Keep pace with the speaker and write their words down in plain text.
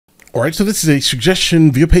All right, so this is a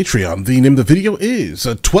suggestion via Patreon. The name of the video is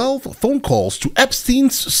 12 phone calls to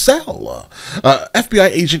Epstein's cell. FBI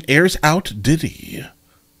agent airs out Diddy.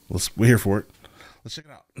 We're here for it. Let's check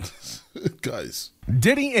it out. Guys.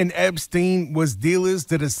 Diddy and Epstein was dealers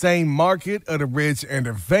to the same market of the rich and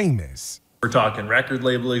the famous. We're talking record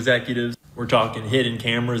label executives. We're talking hidden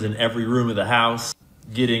cameras in every room of the house.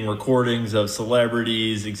 Getting recordings of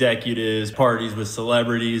celebrities, executives, parties with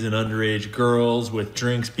celebrities and underage girls, with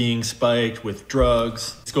drinks being spiked, with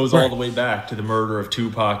drugs. This goes all the way back to the murder of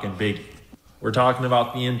Tupac and Biggie. We're talking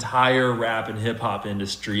about the entire rap and hip hop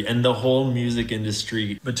industry and the whole music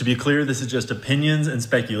industry. But to be clear, this is just opinions and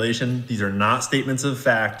speculation. These are not statements of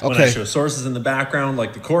fact. When I show sources in the background,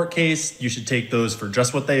 like the court case, you should take those for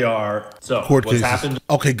just what they are. So what's happened?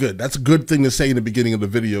 Okay, good. That's a good thing to say in the beginning of the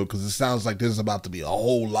video, because it sounds like there's about to be a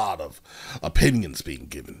whole lot of opinions being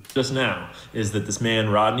given. Just now is that this man,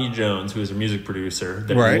 Rodney Jones, who is a music producer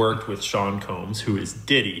that worked with Sean Combs, who is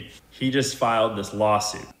Diddy, he just filed this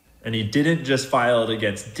lawsuit. And he didn't just file it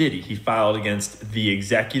against Diddy. He filed against the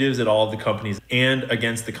executives at all of the companies and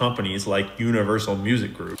against the companies like Universal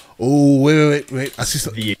Music Group. Oh, wait. I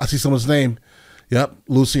see someone's name. Yep,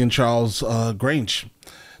 Lucy and Charles Grange.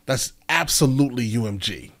 That's absolutely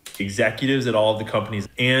UMG. Executives at all of the companies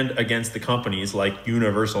and against the companies like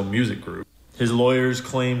Universal Music Group. His lawyers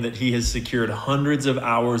claim that he has secured hundreds of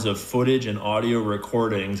hours of footage and audio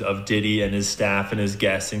recordings of Diddy and his staff and his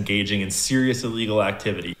guests engaging in serious illegal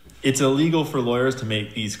activity. It's illegal for lawyers to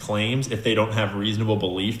make these claims if they don't have reasonable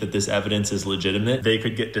belief that this evidence is legitimate. They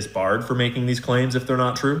could get disbarred for making these claims if they're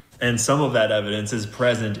not true. And some of that evidence is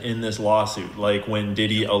present in this lawsuit, like when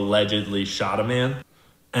Diddy allegedly shot a man.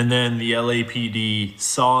 And then the LAPD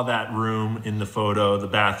saw that room in the photo, the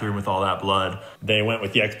bathroom with all that blood. They went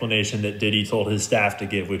with the explanation that Diddy told his staff to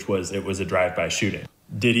give, which was it was a drive-by shooting.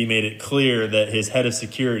 Diddy made it clear that his head of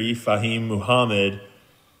security, Fahim Muhammad,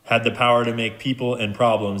 had the power to make people and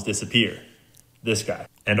problems disappear. This guy.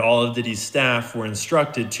 And all of Diddy's staff were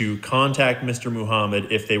instructed to contact Mr.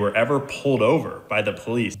 Muhammad if they were ever pulled over by the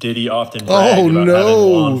police. Diddy often bragged about having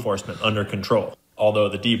law enforcement under control. Although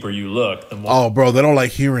the deeper you look, the more... Oh, bro, they don't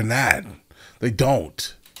like hearing that. They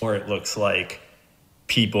don't. Or it looks like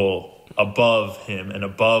people above him and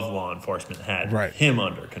above law enforcement had him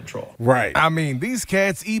under control. Right. I mean, these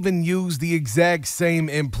cats even use the exact same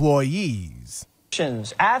employees.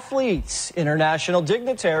 Athletes, international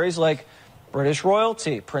dignitaries like British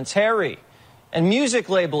royalty, Prince Harry, and music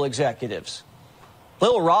label executives.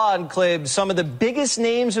 Lil Rod claimed some of the biggest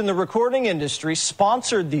names in the recording industry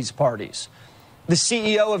sponsored these parties. The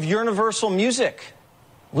CEO of Universal Music,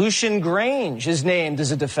 Lucian Grange, is named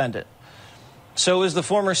as a defendant. So is the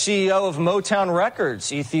former CEO of Motown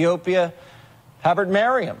Records, Ethiopia, Habert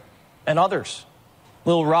Mariam, and others.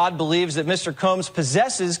 Lil Rod believes that Mr. Combs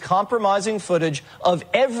possesses compromising footage of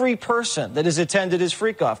every person that has attended his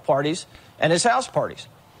freak-off parties and his house parties,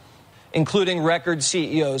 including record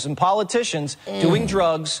CEOs and politicians doing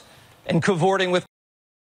drugs and cavorting with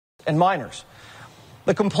and minors.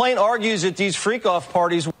 The complaint argues that these freak-off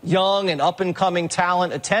parties, young and up-and-coming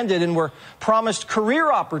talent attended and were promised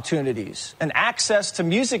career opportunities and access to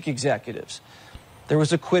music executives. There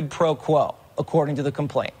was a quid pro quo, according to the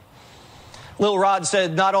complaint. Lil Rod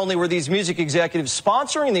said not only were these music executives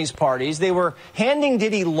sponsoring these parties, they were handing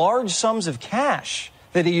Diddy large sums of cash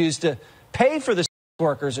that he used to pay for the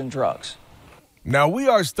workers and drugs. Now we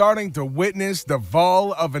are starting to witness the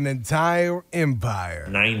fall of an entire empire.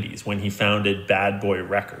 90s when he founded Bad Boy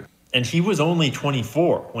Records. And he was only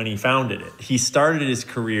 24 when he founded it. He started his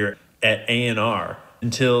career at A&R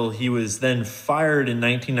until he was then fired in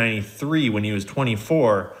 1993 when he was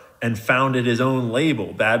 24 and founded his own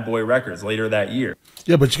label, Bad Boy Records, later that year.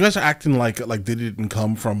 Yeah, but you guys are acting like they didn't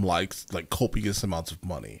come from like copious amounts of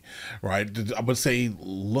money, right? I would say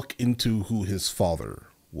look into who his father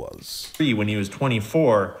was. When he was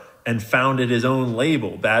 24 and founded his own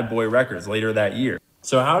label, Bad Boy Records, later that year.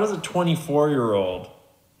 So how does a 24-year-old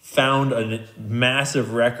found a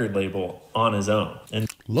massive record label on his own? And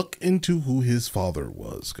look into who his father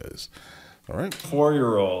was, guys. All right.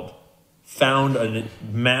 4-year-old found a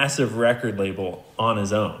massive record label on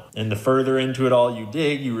his own. And the further into it all you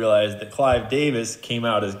dig, you realize that Clive Davis came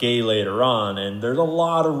out as gay later on, and there's a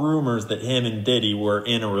lot of rumors that him and Diddy were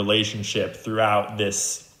in a relationship throughout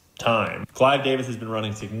this time. Clive Davis has been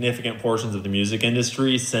running significant portions of the music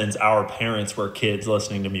industry since our parents were kids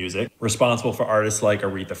listening to music, responsible for artists like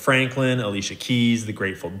Aretha Franklin, Alicia Keys, The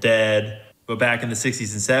Grateful Dead. But back in the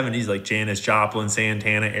 60s and 70s, like Janis Joplin,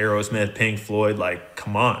 Santana, Aerosmith, Pink Floyd, like,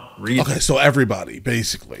 come on, read. Okay, so everybody,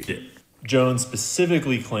 basically. Jones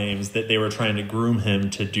specifically claims that they were trying to groom him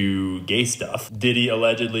to do gay stuff. Diddy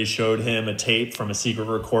allegedly showed him a tape from a secret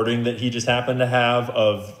recording that he just happened to have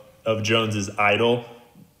of Jones's idol.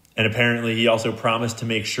 And apparently he also promised to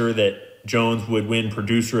make sure that Jones would win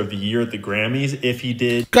Producer of the Year at the Grammys if he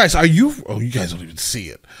did. Guys, are you... Oh, you guys don't even see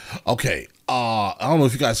it. Okay, I don't know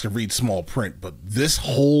if you guys can read small print, but this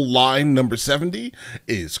whole line, number 70,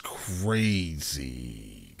 is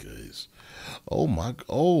crazy, guys. Oh my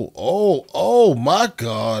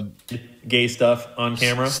God. Gay stuff on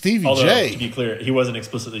camera. Stevie Although, J. to be clear, he wasn't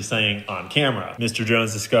explicitly saying on camera. Mr.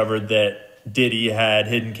 Jones discovered that Diddy had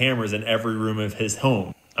hidden cameras in every room of his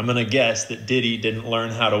home. I'm going to guess that Diddy didn't learn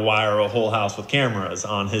how to wire a whole house with cameras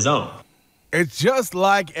on his own. It's just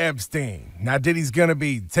like Epstein. Now Diddy's gonna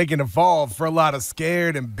be taking the fall for a lot of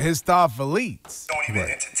scared and pissed off elites. Don't even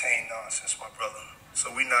entertain nonsense, my brother. So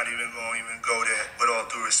we're not even going to even go there with all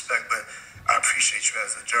due respect, but I appreciate you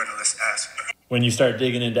as a journalist asking. When you start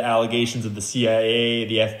digging into allegations of the CIA,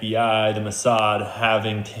 the FBI, the Mossad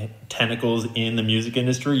having tentacles in the music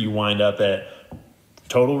industry, you wind up at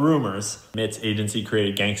total rumors. Mitt's agency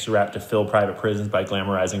created gangster rap to fill private prisons by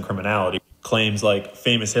glamorizing criminality. Claims like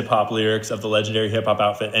famous hip-hop lyrics of the legendary hip-hop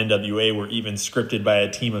outfit NWA were even scripted by a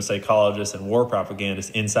team of psychologists and war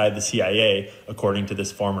propagandists inside the CIA, according to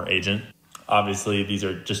this former agent. Obviously, these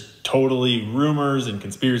are just totally rumors and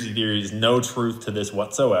conspiracy theories, no truth to this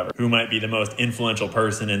whatsoever. Who might be the most influential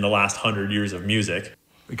person in the last 100 years of music?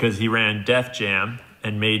 Because he ran Def Jam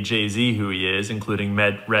and made Jay-Z who he is, including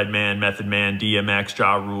Redman, Method Man, DMX,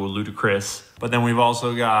 Ja Rule, Ludacris. But then we've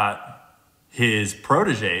also got his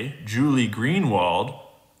protege, Julie Greenwald,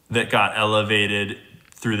 that got elevated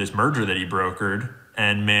through this merger that he brokered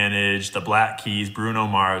and managed the Black Keys, Bruno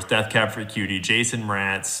Mars, Death Cab for Cutie, Jason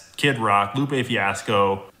Mraz, Kid Rock, Lupe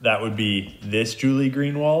Fiasco. That would be this Julie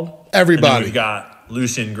Greenwald. Everybody. And then we've got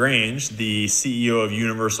Lucien Grange, the CEO of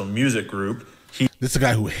Universal Music Group. This is a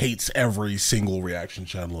guy who hates every single reaction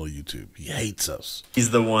channel on YouTube. He hates us.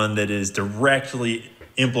 He's the one that is directly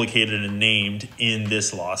implicated and named in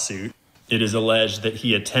this lawsuit. It is alleged that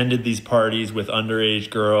he attended these parties with underage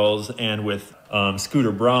girls and with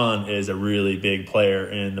Scooter Braun is a really big player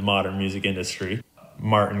in the modern music industry.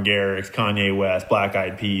 Martin Garrix, Kanye West, Black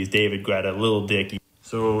Eyed Peas, David Guetta, Lil Dicky.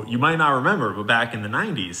 So you might not remember, but back in the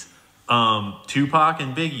 90s, Tupac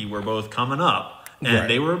and Biggie were both coming up. And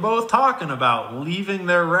they were both talking about leaving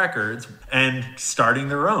their records and starting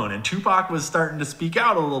their own. And Tupac was starting to speak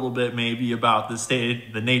out a little bit maybe about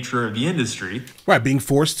the nature of the industry. Right, being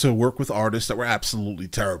forced to work with artists that were absolutely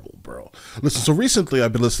terrible, bro. Listen, so recently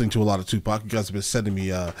I've been listening to a lot of Tupac. You guys have been sending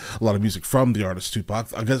me a lot of music from the artist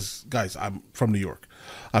Tupac. I guess, guys, I'm from New York.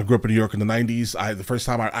 I grew up in New York in the 90s. The first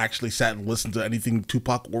time I actually sat and listened to anything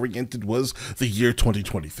Tupac-oriented was the year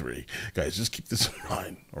 2023. Guys, just keep this in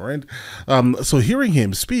mind, all right? So hearing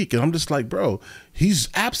him speak, and I'm just like, bro, he's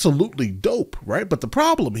absolutely dope, right? But the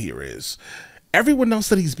problem here is everyone else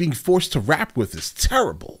that he's being forced to rap with is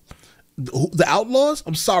terrible. The Outlaws,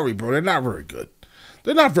 I'm sorry, bro, they're not very good.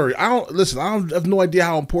 They're not very, I have no idea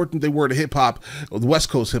how important they were to hip-hop, the West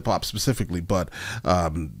Coast hip-hop specifically, but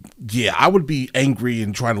yeah, I would be angry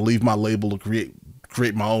and trying to leave my label to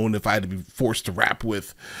create my own if I had to be forced to rap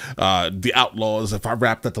with the Outlaws if I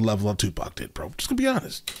rapped at the level of Tupac did, bro. Just gonna be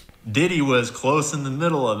honest. Diddy was close in the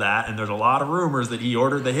middle of that, and there's a lot of rumors that he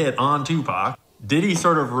ordered the hit on Tupac. Diddy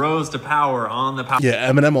sort of rose to power on the power.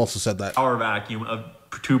 Yeah, Eminem also said that. Power vacuum of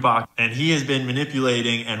Tupac, and he has been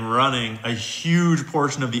manipulating and running a huge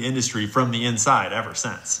portion of the industry from the inside ever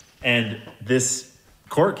since. And this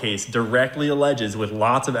court case directly alleges with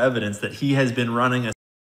lots of evidence that he has been running a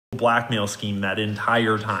blackmail scheme that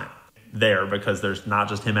entire time there, because there's not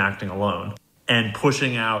just him acting alone, and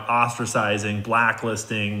pushing out, ostracizing,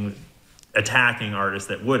 blacklisting, attacking artists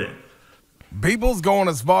that wouldn't. People's going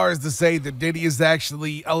as far as to say that Diddy is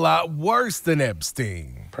actually a lot worse than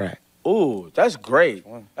Epstein. Right. Ooh, that's great.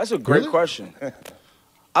 That's a great question.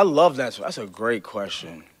 I love that. That's a great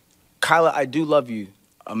question. Kyla, I do love you.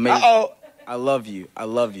 Amazing. Uh-oh. I love you. I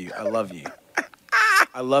love you. I love you.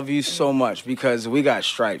 I love you so much because we got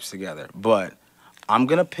stripes together. But I'm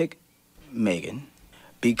going to pick Megan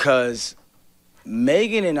because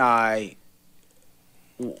Megan and I,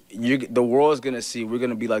 the world's going to see we're going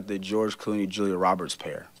to be like the George Clooney, Julia Roberts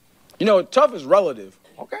pair. You know, tough is relative.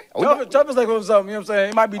 Okay. Tough is like something, you know what I'm saying?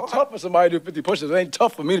 It might be tough for somebody to do 50 push-ups. It ain't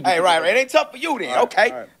tough for me to do 50 right. It ain't tough for you then. Right,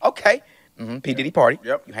 okay. right. Okay. P. Diddy party.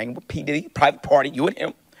 Yep. You hanging with P. Diddy, private party, you and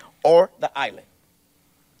him, or the island.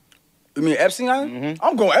 You mean Epstein Island?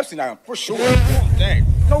 I'm going Epstein Island for sure. Dang.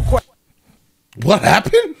 No question. What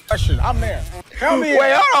happened? Question. I'm there. Tell me.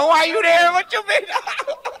 Wait, hold on. Why you there? What you mean?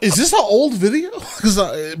 Is this an old video?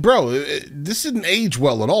 Because, bro, this didn't age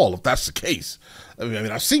well at all, if that's the case. I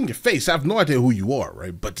mean, I've seen your face. I have no idea who you are,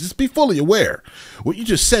 right? But just be fully aware. What you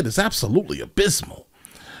just said is absolutely abysmal,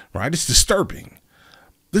 right? It's disturbing.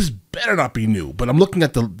 This better not be new. But I'm looking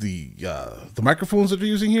at the microphones that they're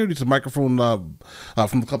using here. These are microphone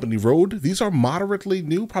from the company Rode. These are moderately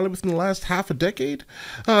new, probably within the last half a decade.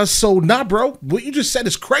 So, nah, bro. What you just said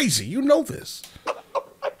is crazy. You know this.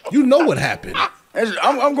 You know what happened.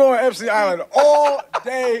 I'm going to Epstein Island all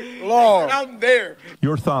day long. I'm there.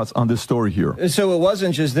 Your thoughts on this story here? So it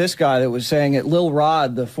wasn't just this guy that was saying it. Lil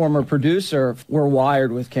Rod, the former producer, were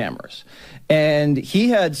wired with cameras. And he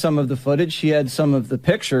had some of the footage, he had some of the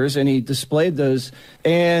pictures, and he displayed those.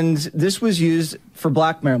 And this was used for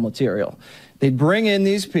blackmail material. They'd bring in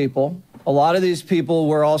these people. A lot of these people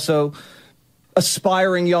were also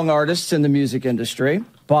aspiring young artists in the music industry.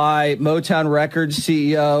 By Motown Records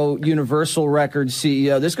CEO, Universal Records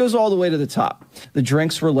CEO. This goes all the way to the top. The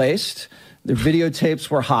drinks were laced. The videotapes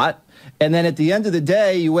were hot. And then at the end of the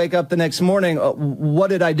day, you wake up the next morning, what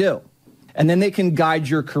did I do? And then they can guide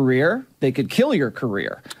your career. They could kill your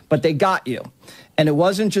career, but they got you. And it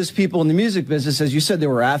wasn't just people in the music business. As you said, there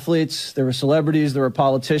were athletes, there were celebrities, there were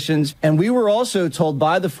politicians. And we were also told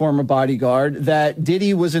by the former bodyguard that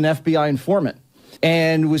Diddy was an FBI informant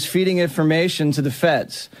and was feeding information to the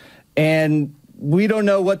feds. And we don't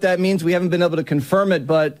know what that means. We haven't been able to confirm it,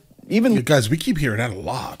 but even... Yeah, guys, we keep hearing that a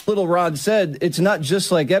lot. Little Rod said it's not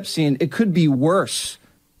just like Epstein. It could be worse.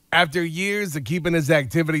 After years of keeping his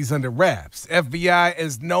activities under wraps, FBI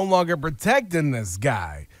is no longer protecting this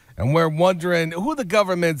guy. And we're wondering who the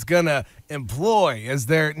government's gonna employ as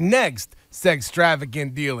their next sex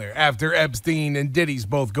trafficking dealer after Epstein and Diddy's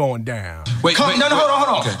both going down. Wait, hold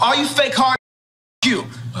on. Okay. All you fake hard you. You know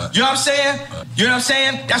what I'm saying? You know what I'm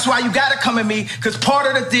saying? That's why you gotta come at me, because part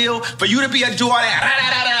of the deal for you to be a doer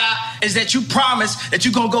is that you promise that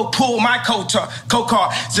you're gonna go pull my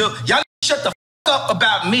co-car. So y'all shut the f up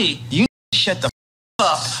about me. You shut the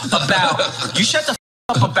f up about you shut the f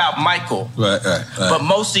up about Michael. Right. But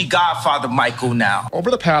mostly Godfather Michael now.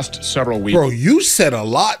 Over the past several weeks, bro, you said a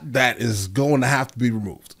lot that is going to have to be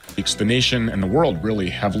removed. The nation and the world really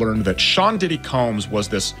have learned that Sean Diddy Combs was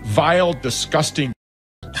this vile, disgusting,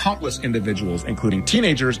 countless individuals, including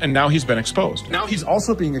teenagers, and now he's been exposed. Now he's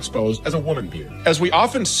also being exposed as a woman beater. As we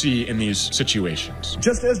often see in these situations,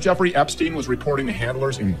 just as Jeffrey Epstein was reporting to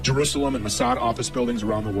handlers in Jerusalem and Mossad office buildings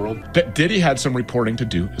around the world, Diddy had some reporting to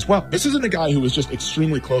do as well. This isn't a guy who was just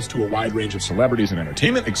extremely close to a wide range of celebrities and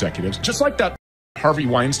entertainment executives. Just like that Harvey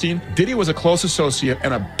Weinstein, Diddy was a close associate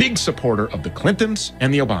and a big supporter of the Clintons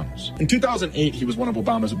and the Obamas. In 2008, he was one of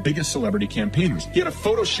Obama's biggest celebrity campaigners. He had a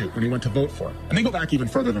photo shoot when he went to vote for him. And they go back even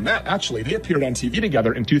further than that. Actually, they appeared on TV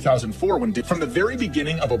together in 2004 when, from the very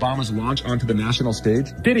beginning of Obama's launch onto the national stage,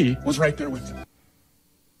 Diddy was right there with him.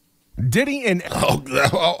 Diddy and...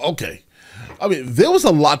 Oh, okay. I mean, there was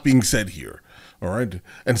a lot being said here. All right.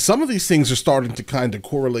 And some of these things are starting to kind of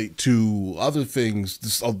correlate to other things,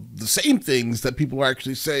 the same things that people are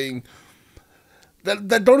actually saying that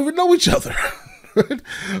don't even know each other.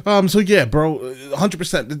 So, yeah, bro,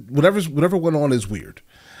 100%. Whatever went on is weird.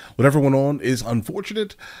 Whatever went on is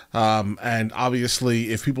unfortunate. And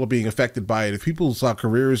obviously, if people are being affected by it, if people's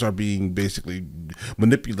careers are being basically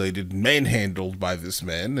manipulated, manhandled by this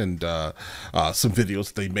man and some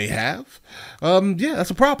videos they may have, yeah, that's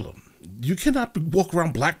a problem. You cannot walk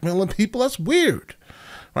around blackmailing people. That's weird,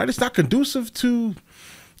 right? It's not conducive to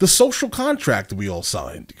the social contract that we all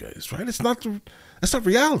signed, guys, right? That's not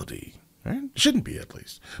reality, right? It shouldn't be, at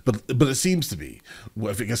least, but it seems to be.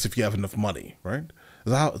 Well, I guess if you have enough money, right?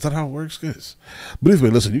 Is that how it works, guys? But anyway,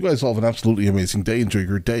 listen, you guys all have an absolutely amazing day. Enjoy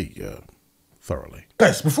your day thoroughly.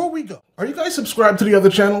 Guys, before we go, are you guys subscribed to the other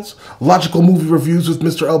channels? Logical Movie Reviews with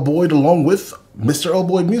Mr. L. Boyd, along with Mr. L.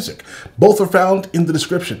 Boyd Music. Both are found in the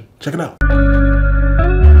description. Check it out.